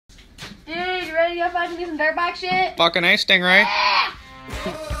ready to go fucking do some dirt bike shit? Fucking A, Stingray.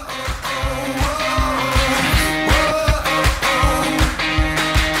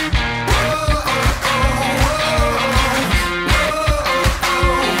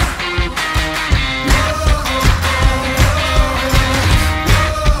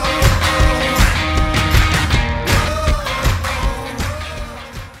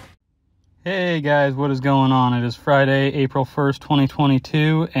 Hey guys, what is going on? It is Friday, April 1st,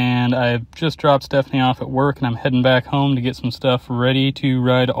 2022, and I've just dropped Stephanie off at work and I'm heading back home to get some stuff ready to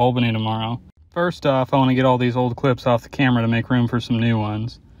ride to Albany tomorrow. First off, I want to get all these old clips off the camera to make room for some new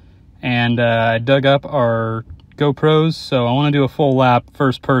ones. And I dug up our GoPros, so I want to do a full lap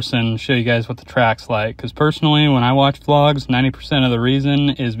first person, show you guys what the track's like. Because personally, when I watch vlogs, 90% of the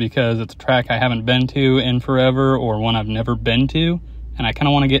reason is because it's a track I haven't been to in forever or one I've never been to. And I kind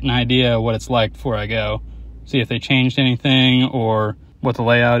of want to get an idea of what it's like before I go. See if they changed anything or what the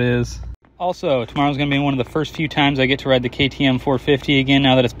layout is. Also, tomorrow's going to be one of the first few times I get to ride the KTM 450 again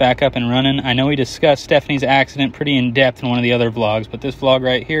now that it's back up and running. I know we discussed Stephanie's accident pretty in depth in one of the other vlogs, but this vlog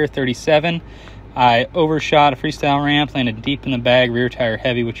right here, 37, I overshot a freestyle ramp, landed deep in the bag, rear tire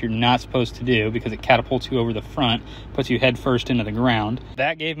heavy, which you're not supposed to do because it catapults you over the front, puts you head first into the ground.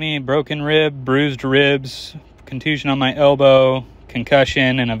 That gave me a broken rib, bruised ribs, contusion on my elbow,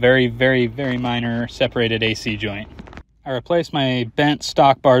 concussion, and a very, very, very minor separated AC joint. I replaced my bent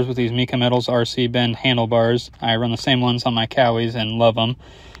stock bars with these Mika Metals RC bend handlebars. I run the same ones on my Cowies and love them.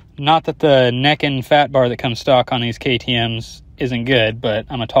 Not that the neck and fat bar that comes stock on these KTMs isn't good, but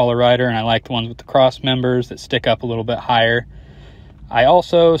I'm a taller rider and I like the ones with the cross members that stick up a little bit higher. I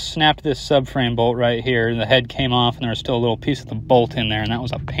also snapped this subframe bolt right here. The head came off and there was still a little piece of the bolt in there, and that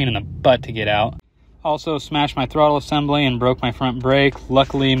was a pain in the butt to get out. Also smashed my throttle assembly and broke my front brake.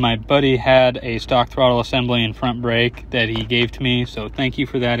 Luckily, my buddy had a stock throttle assembly and front brake that he gave to me, so thank you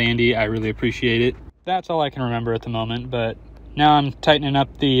for that, Andy. I really appreciate it. That's all I can remember at the moment, but now I'm tightening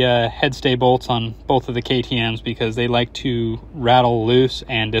up the head stay bolts on both of the KTMs because they like to rattle loose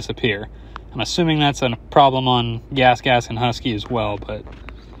and disappear. I'm assuming that's a problem on Gas and Husky as well, but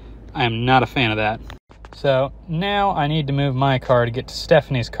I am not a fan of that. So now I need to move my car to get to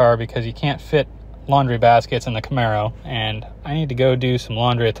Stephanie's car because you can't fit laundry baskets in the Camaro, and I need to go do some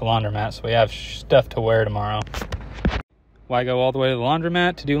laundry at the laundromat so we have stuff to wear tomorrow. Why go all the way to the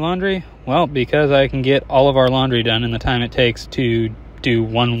laundromat to do laundry? Well, because I can get all of our laundry done in the time it takes to do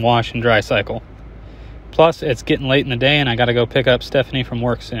one wash and dry cycle. Plus, it's getting late in the day and I gotta go pick up Stephanie from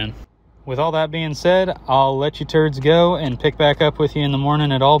work soon. With all that being said, I'll let you turds go and pick back up with you in the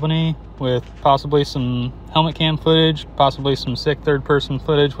morning at Albany with possibly some helmet cam footage, possibly some sick third-person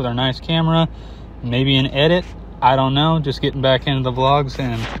footage with our nice camera, maybe an edit, I don't know, just getting back into the vlogs,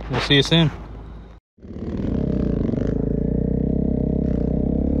 and we'll see you soon.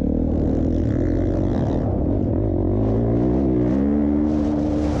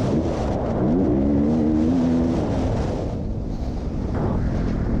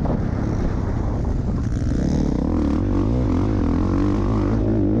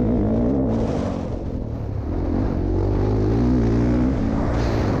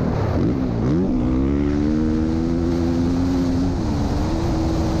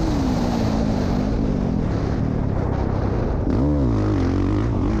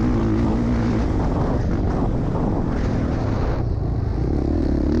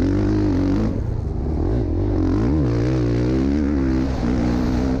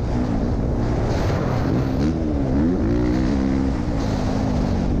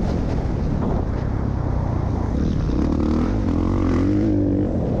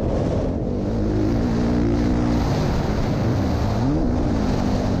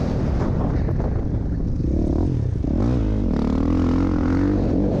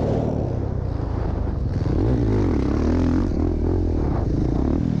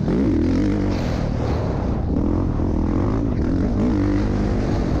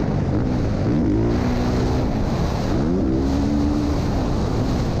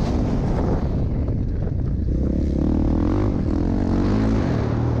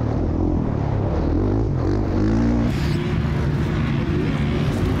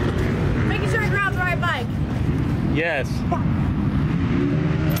 Yes.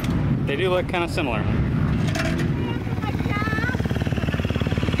 They do look kind of similar.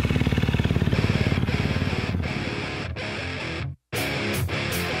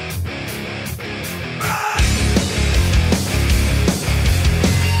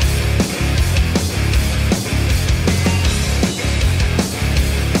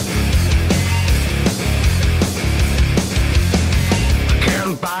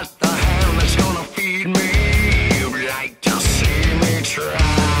 Feed me, you'd like to see me try.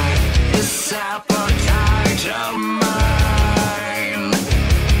 this appetite of mine.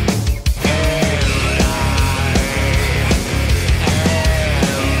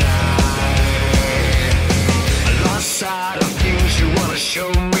 I lost sight of things you wanna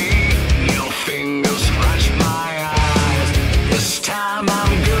show me. Your fingers scratch my eyes. This time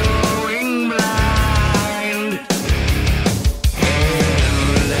I'm going blind.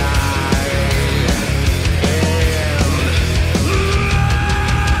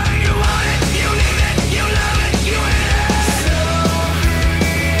 You want it, you need it, you love it, you hate it.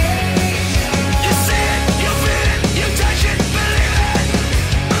 You see it, you feel it, you touch it, believe it.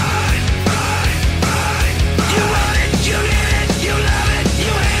 You want it, you need it, you love it,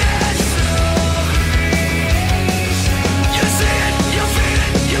 you hate it. You see it, you feel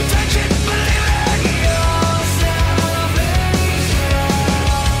it, you touch it, believe it.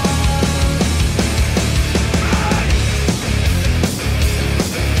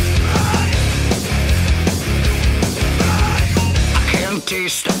 I can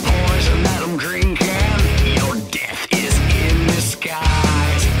taste the poison that I'm drinking. Your death is in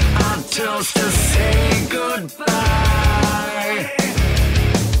disguise. I toast to say goodbye.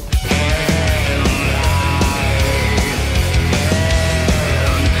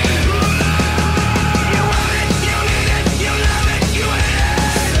 You want it, you need it, you love it, you hate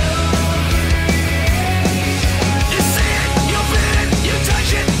it. You see it, you feel it, you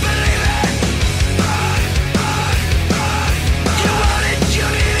touch it, believe it. You want it, you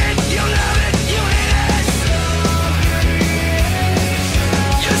need it, you love it, you hate it.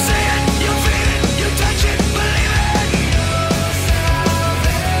 You see it, you feel it, you touch it, believe it.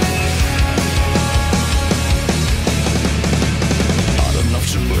 Not enough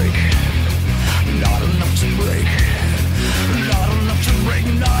to break. Not enough to break. Not enough to break.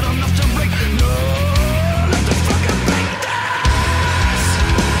 Not enough to break. No, enough to fucking break this.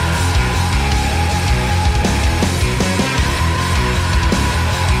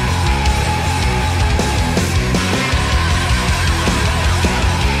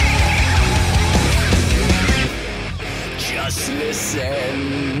 Just listen.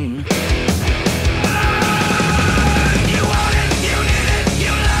 You want it, you need it,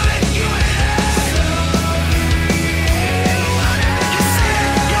 you love it, you hate it. You see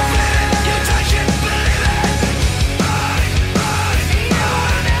it, you feel it, you touch it, believe it.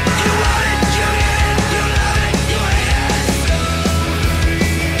 You want it, you need it, you love it, you hate it.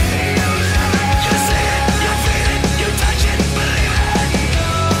 You see it, you feel it, you touch it, believe it.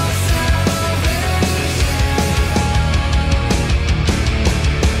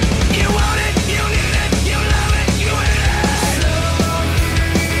 You want it, you need it, you love it, you hate it.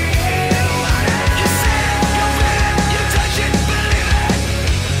 You see it, you feel it, you touch it, believe it.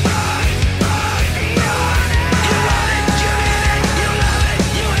 You want it, you need it, you love it,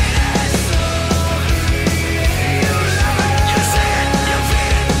 you hate it. You see it, you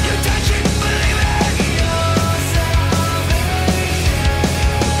feel it, you touch it, believe it.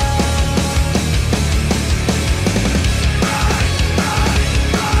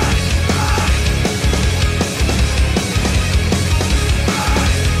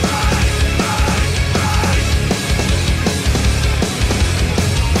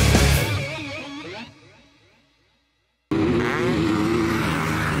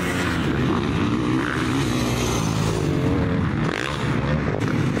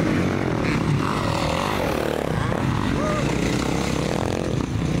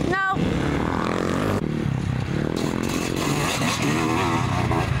 No.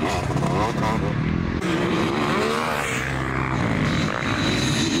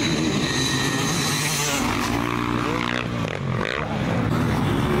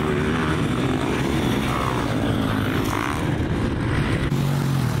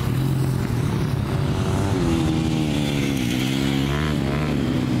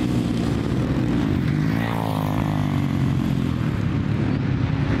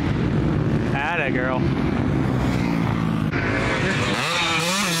 Atta girl.